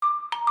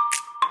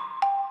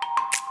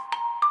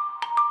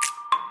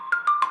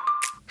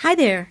Hi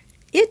there,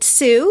 it's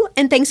Sue,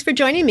 and thanks for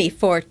joining me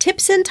for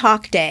Tips and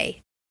Talk Day.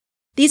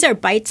 These are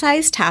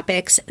bite-sized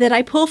topics that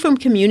I pull from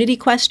community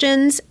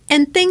questions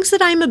and things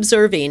that I'm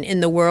observing in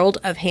the world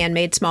of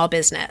handmade small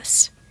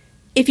business.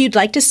 If you'd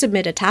like to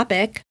submit a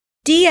topic,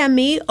 DM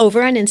me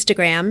over on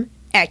Instagram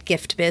at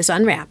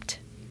GiftBizUnwrapped.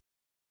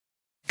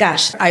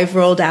 Gosh, I've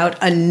rolled out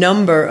a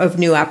number of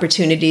new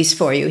opportunities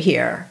for you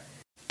here.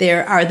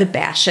 There are the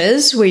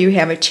bashes, where you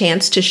have a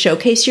chance to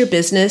showcase your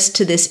business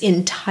to this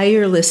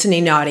entire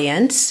listening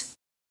audience.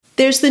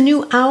 There's the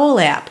new OWL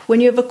app, when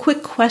you have a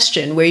quick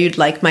question where you'd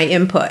like my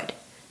input.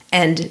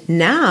 And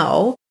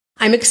now,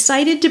 I'm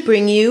excited to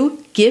bring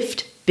you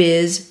Gift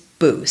Biz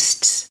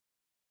Boosts.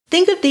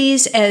 Think of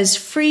these as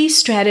free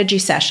strategy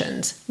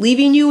sessions,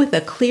 leaving you with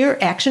a clear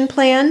action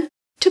plan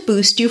to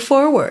boost you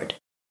forward.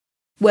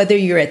 Whether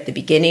you're at the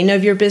beginning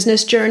of your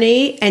business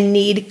journey and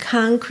need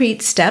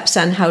concrete steps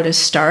on how to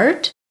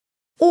start,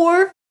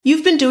 or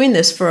you've been doing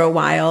this for a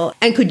while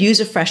and could use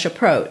a fresh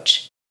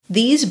approach,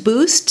 these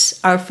boosts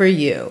are for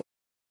you.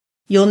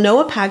 You'll know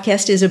a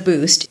podcast is a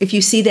boost if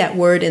you see that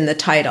word in the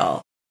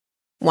title.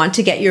 Want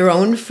to get your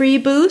own free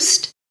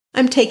boost?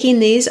 I'm taking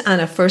these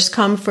on a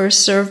first-come,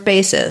 first-served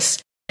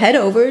basis. Head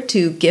over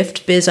to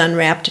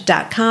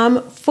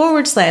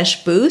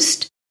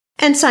giftbizunwrapped.com/boost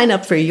and sign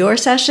up for your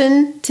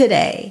session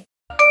today.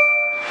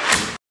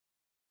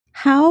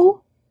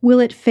 How will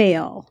it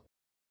fail?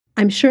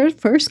 I'm sure at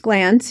first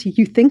glance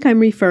you think I'm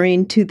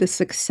referring to the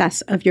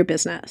success of your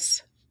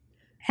business.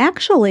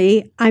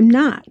 Actually, I'm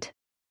not.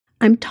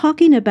 I'm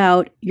talking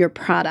about your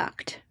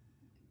product.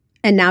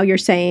 And now you're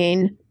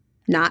saying,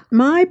 not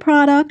my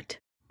product.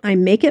 I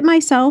make it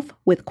myself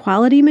with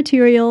quality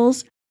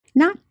materials,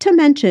 not to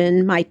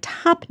mention my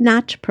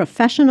top-notch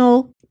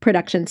professional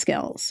production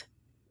skills.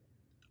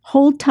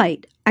 Hold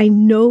tight. I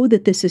know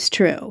that this is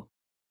true.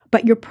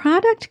 But your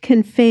product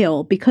can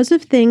fail because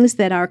of things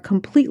that are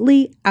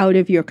completely out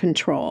of your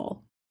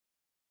control.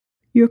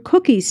 Your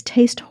cookies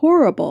taste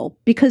horrible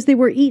because they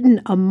were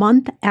eaten a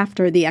month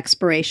after the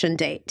expiration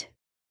date.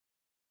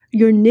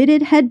 Your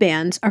knitted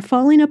headbands are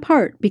falling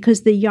apart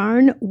because the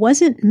yarn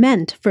wasn't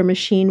meant for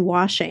machine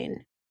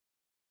washing.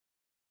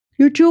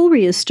 Your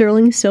jewelry is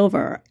sterling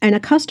silver, and a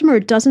customer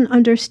doesn't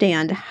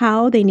understand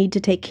how they need to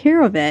take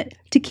care of it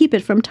to keep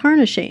it from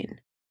tarnishing.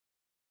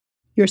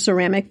 Your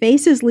ceramic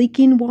vase is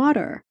leaking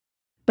water,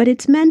 but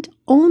it's meant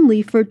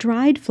only for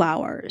dried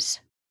flowers.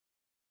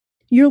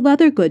 Your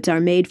leather goods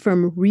are made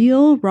from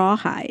real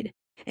rawhide,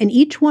 and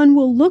each one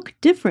will look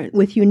different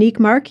with unique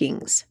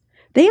markings.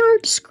 They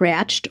aren't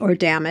scratched or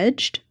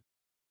damaged.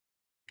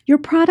 Your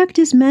product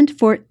is meant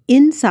for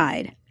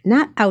inside,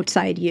 not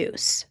outside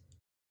use.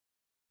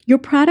 Your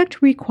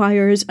product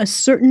requires a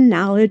certain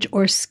knowledge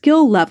or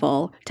skill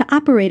level to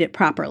operate it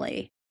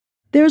properly.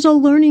 There's a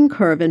learning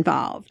curve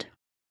involved.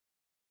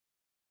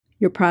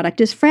 Your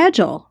product is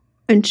fragile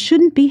and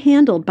shouldn't be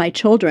handled by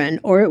children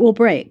or it will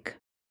break.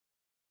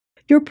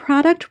 Your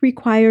product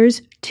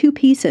requires two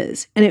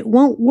pieces, and it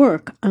won't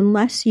work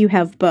unless you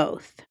have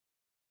both.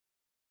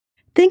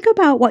 Think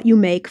about what you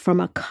make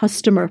from a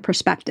customer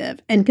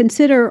perspective and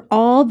consider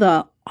all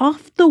the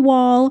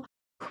off-the-wall,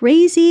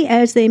 crazy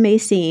as they may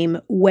seem,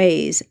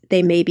 ways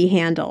they may be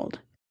handled.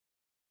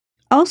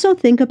 Also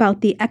think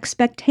about the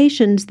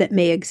expectations that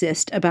may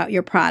exist about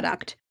your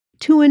product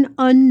to an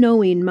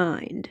unknowing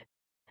mind.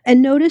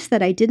 And notice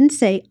that I didn't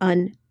say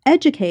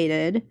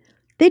uneducated,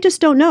 they just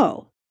don't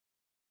know.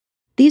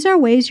 These are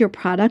ways your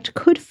product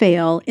could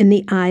fail in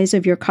the eyes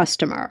of your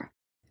customer.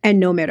 And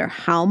no matter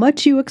how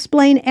much you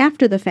explain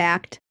after the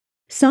fact,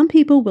 some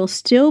people will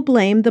still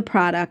blame the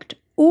product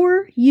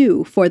or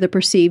you for the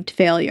perceived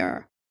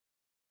failure.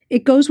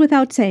 It goes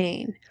without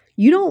saying,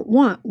 you don't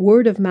want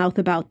word of mouth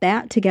about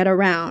that to get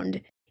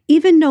around,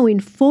 even knowing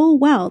full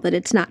well that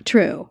it's not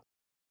true.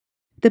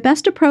 The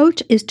best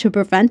approach is to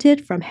prevent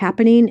it from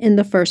happening in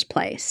the first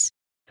place,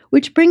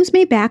 which brings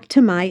me back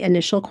to my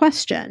initial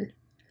question.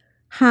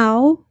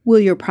 How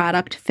will your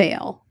product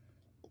fail?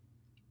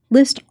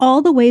 List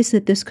all the ways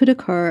that this could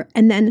occur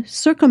and then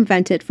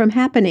circumvent it from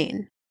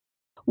happening.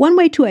 One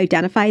way to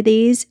identify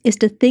these is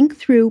to think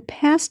through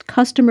past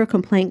customer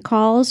complaint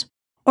calls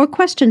or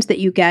questions that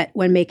you get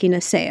when making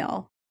a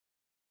sale.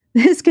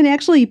 This can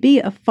actually be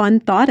a fun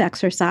thought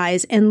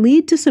exercise and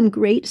lead to some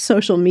great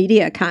social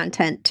media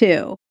content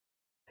too.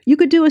 You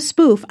could do a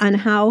spoof on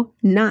how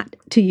not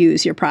to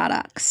use your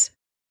products.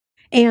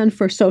 And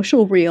for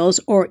social reels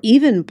or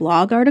even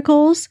blog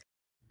articles,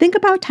 think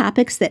about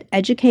topics that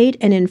educate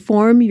and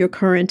inform your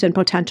current and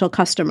potential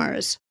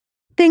customers.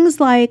 Things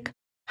like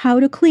how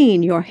to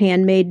clean your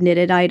handmade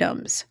knitted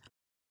items,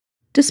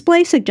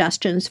 display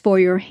suggestions for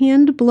your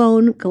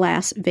hand-blown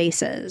glass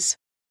vases,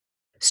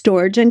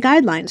 storage and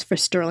guidelines for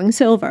sterling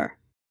silver,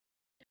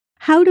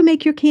 how to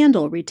make your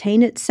candle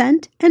retain its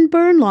scent and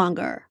burn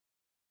longer,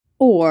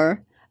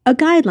 or a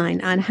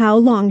guideline on how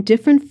long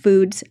different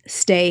foods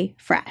stay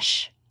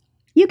fresh.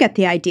 You get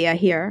the idea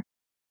here.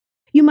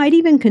 You might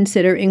even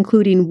consider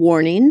including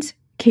warnings,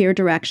 care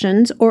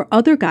directions, or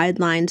other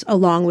guidelines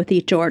along with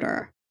each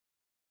order.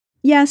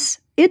 Yes,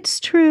 it's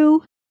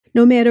true.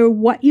 No matter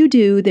what you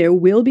do, there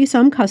will be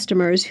some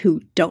customers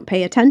who don't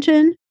pay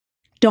attention,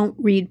 don't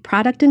read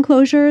product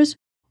enclosures,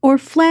 or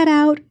flat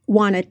out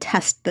want to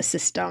test the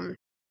system.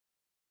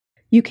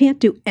 You can't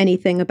do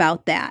anything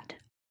about that.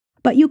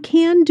 But you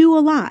can do a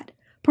lot,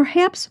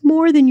 perhaps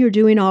more than you're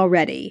doing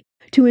already,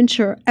 to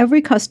ensure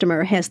every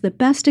customer has the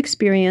best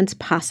experience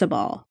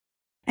possible.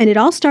 And it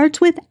all starts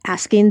with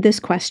asking this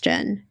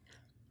question: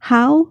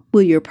 how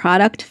will your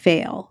product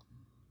fail?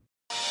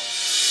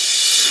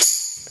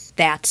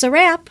 That's a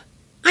wrap.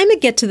 I'm a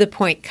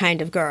get-to-the-point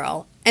kind of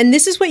girl, and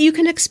this is what you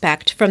can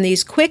expect from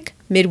these quick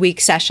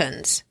midweek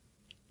sessions.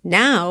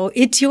 Now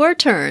it's your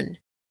turn.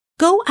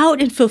 Go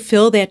out and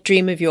fulfill that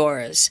dream of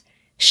yours.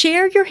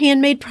 Share your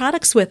handmade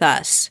products with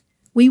us.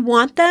 We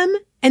want them,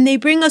 and they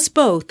bring us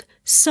both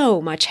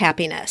so much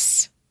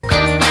happiness.